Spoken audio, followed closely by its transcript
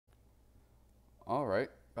Alright,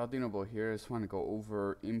 Baldinobo here. I just want to go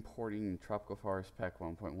over importing Tropical Forest Pack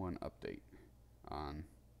 1.1 update.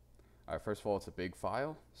 Alright, first of all, it's a big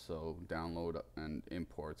file, so download and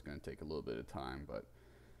import is going to take a little bit of time, but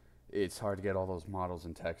it's hard to get all those models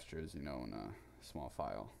and textures, in a small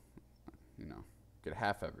file. Get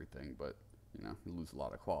half everything, but, you lose a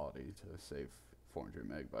lot of quality to save 400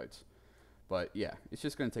 megabytes. But yeah, it's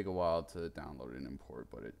just going to take a while to download and import,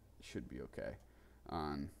 but it should be okay.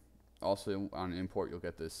 Also, on import, you'll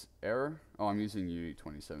get this error. Oh, I'm using Unity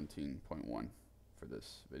 2017.1 for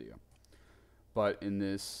this video. But in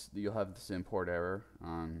this, you'll have this import error.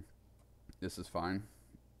 This is fine.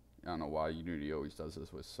 I don't know why Unity always does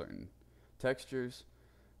this with certain textures,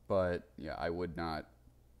 but yeah, I would not,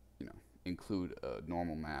 include a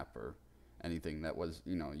normal map or anything that was,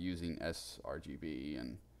 using sRGB,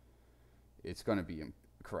 and it's going to be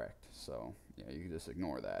correct. So yeah, you can just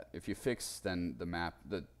ignore that. If you fix, then the map,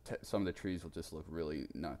 some of the trees will just look really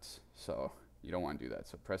nuts. So you don't want to do that.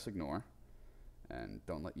 So press ignore, and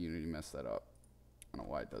don't let Unity mess that up. I don't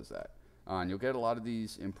know why it does that. And you'll get a lot of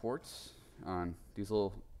these imports on these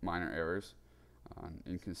little minor errors on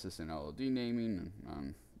inconsistent LOD naming.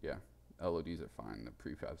 And yeah, LODs are fine. The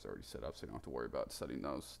prefabs are already set up, so you don't have to worry about setting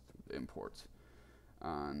those through the imports.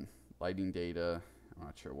 On lighting data, I'm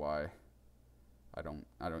not sure why. I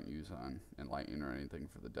don't use Enlighten or anything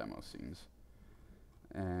for the demo scenes.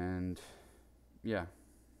 And yeah,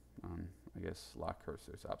 I guess lock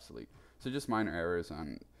cursor is obsolete. So just minor errors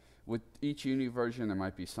on. With each Unity version, there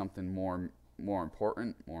might be something more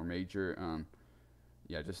important, more major.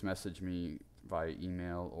 Yeah, just message me via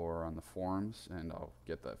email or on the forums, and I'll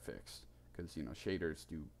get that fixed. Because shaders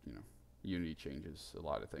do, Unity changes a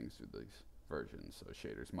lot of things through these versions, so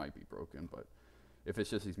shaders might be broken. But if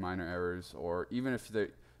it's just these minor errors, or even if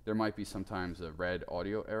there might be sometimes a red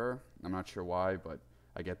audio error, I'm not sure why, but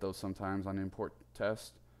I get those sometimes on import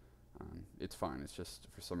test. It's fine. It's just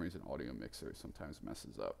for some reason audio mixer sometimes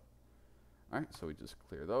messes up. Alright, so we just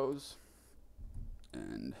clear those,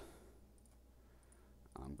 and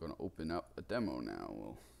I'm going to open up a demo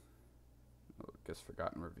now. I guess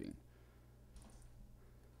Forgotten Ravine.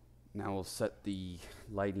 Now we'll set the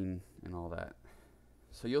lighting and all that.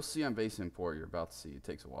 So you'll see on base import, you're about to see it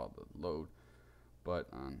takes a while to load, but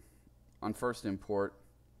on first import,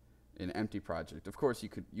 an empty project. Of course, you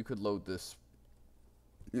could load this.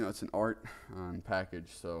 It's an art package,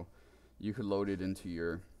 so you could load it into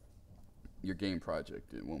your game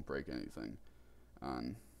project. It won't break anything.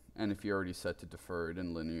 And if you're already set to deferred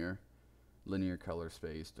and linear color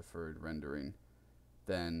space, deferred rendering,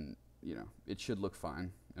 then it should look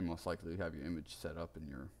fine, and most likely have your image set up in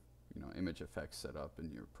your image effects set up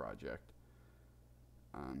in your project.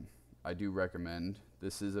 I do recommend,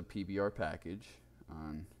 this is a PBR package.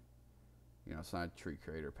 It's not a tree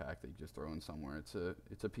creator pack that you just throw in somewhere. It's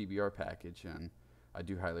a PBR package, and I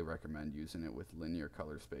do highly recommend using it with linear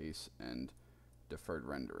color space and deferred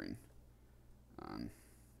rendering.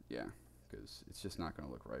 Yeah, because it's just not going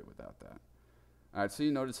to look right without that. Alright, so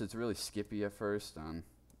you notice it's really skippy at first.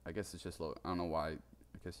 I guess it's just I don't know why.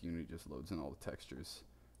 I guess Unity just loads in all the textures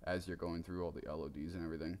as you're going through all the LODs and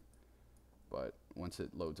everything. But once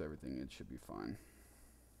it loads everything, it should be fine.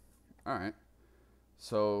 Alright,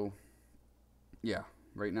 so yeah,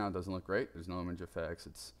 right now it doesn't look great. There's no image effects.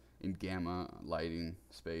 It's in gamma, lighting,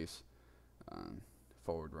 space,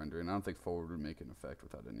 forward rendering. I don't think forward would make an effect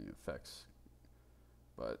without any effects.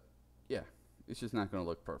 But yeah, it's just not going to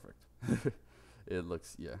look perfect. It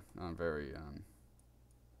looks, yeah, very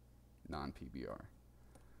non-PBR.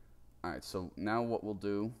 Alright, so now what we'll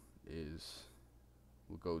do is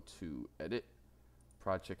we'll go to Edit,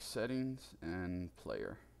 Project Settings, and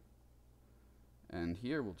Player. And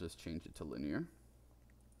here we'll just change it to linear.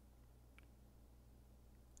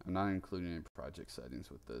 I'm not including any project settings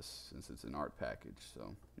with this since it's an art package.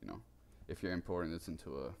 So, if you're importing this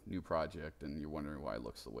into a new project and you're wondering why it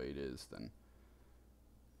looks the way it is, then,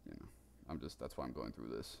 that's why I'm going through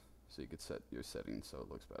this. So you could set your settings so it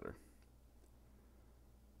looks better.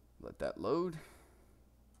 Let that load.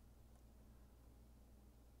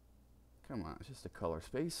 Come on, it's just a color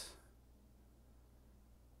space.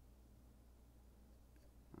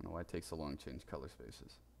 I don't know why it takes so long to change color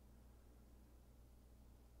spaces.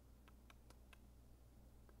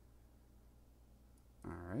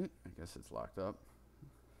 Alright, I guess it's locked up.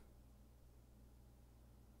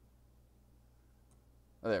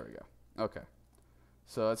 Oh, there we go. Okay.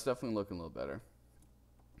 So it's definitely looking a little better.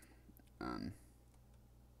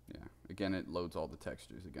 Yeah, again, it loads all the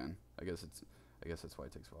textures again. I guess that's why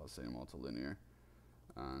it takes a while to set them all to linear.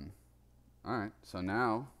 Alright, so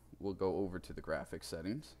now we'll go over to the graphics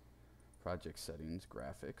settings. Project settings,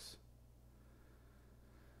 graphics.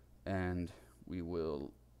 And we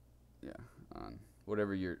will, yeah, on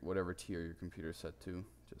whatever tier your computer is set to,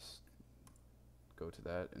 just go to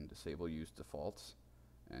that and disable use defaults,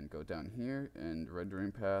 and go down here and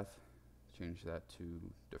rendering path, change that to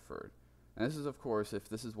deferred. And this is, of course, if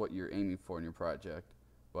this is what you're aiming for in your project,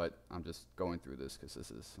 but I'm just going through this because this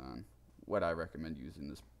is what I recommend using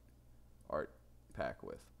this art pack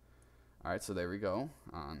with. All right, so there we go.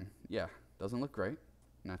 Yeah, doesn't look great.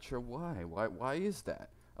 Not sure why. Why is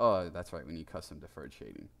that? Oh, that's right. We need custom deferred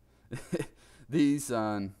shading. These,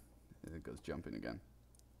 it goes jumping again.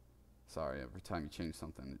 Sorry, every time you change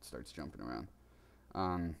something, it starts jumping around.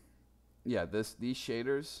 Yeah, these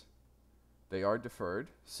shaders, they are deferred,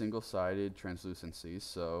 single-sided translucencies,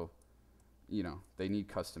 so, you know, they need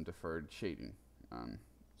custom deferred shading.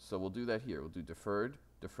 So we'll do that here. We'll do deferred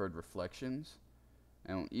reflections,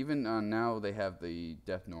 and even now they have the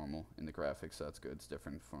depth normal in the graphics, so that's good. It's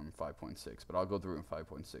different from 5.6, but I'll go through in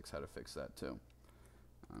 5.6 how to fix that too.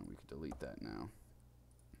 We could delete that now.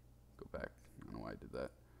 Go back. I don't know why I did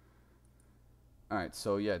that. Alright,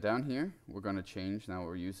 so yeah, down here, we're going to change, now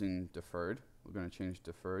we're using deferred. We're going to change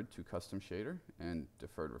deferred to custom shader, and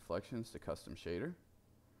deferred reflections to custom shader.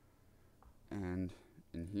 And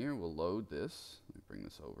in here, we'll load this. Let me bring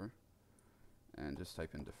this over. And just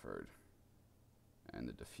type in deferred. And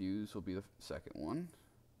the diffuse will be the second one,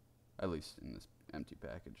 at least in this empty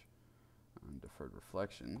package. Deferred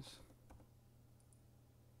reflections.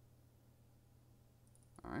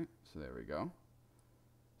 Alright, so there we go.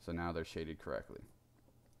 So now they're shaded correctly.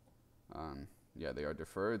 Yeah, they are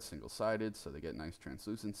deferred, single-sided, so they get nice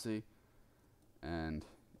translucency. And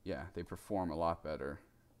yeah, they perform a lot better.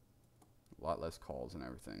 A lot less calls and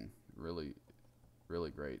everything. Really, really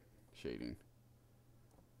great shading.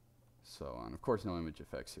 So, of course, no image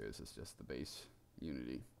effects here. This is just the base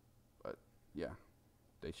Unity. But yeah,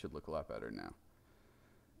 they should look a lot better now.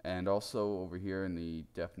 And also over here in the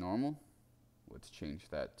depth normal, let's change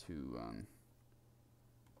that to,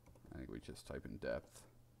 I think we just type in depth.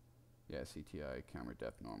 Yeah, Cti camera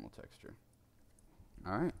depth normal texture.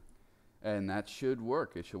 Alright. And that should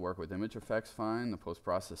work. It should work with image effects fine. The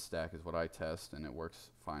post-process stack is what I test, and it works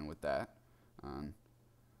fine with that.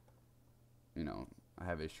 You know, I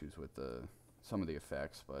have issues with some of the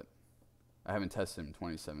effects, but I haven't tested them in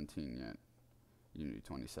 2017 yet, Unity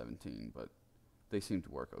 2017, but they seem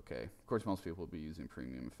to work okay. Of course, most people will be using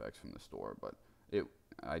premium effects from the store, but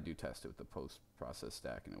I do test it with the post-process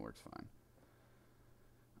stack, and it works fine.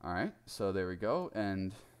 All right, so there we go,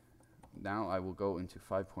 and now I will go into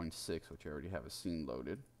 5.6, which I already have a scene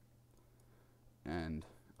loaded, and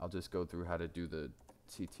I'll just go through how to do the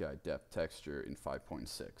Cti Depth Texture in 5.6,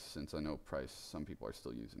 since I know some people are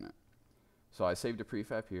still using it. So I saved a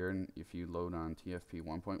prefab here, and if you load on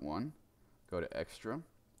TFP1.1, go to Extra,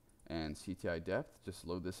 and Cti Depth, just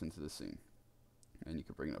load this into the scene. And you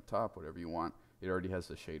can bring it up top, whatever you want. It already has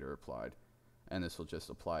the shader applied, and this will just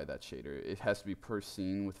apply that shader. It has to be per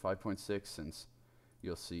scene with 5.6, since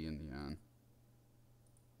you'll see in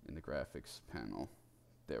the graphics panel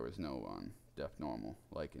there was no depth normal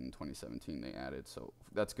like in 2017 they added. So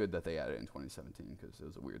that's good that they added it in 2017 because it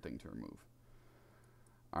was a weird thing to remove.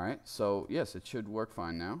 Alright, so yes, it should work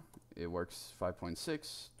fine now. It works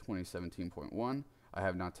 5.6, 2017.1. I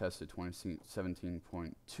have not tested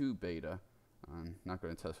 2017.2 beta. I'm not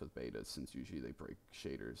going to test with beta since usually they break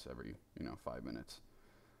shaders every 5 minutes.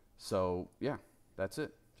 So yeah, that's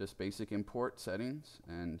it. Just basic import settings,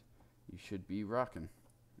 and you should be rocking.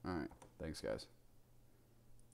 Alright, thanks guys.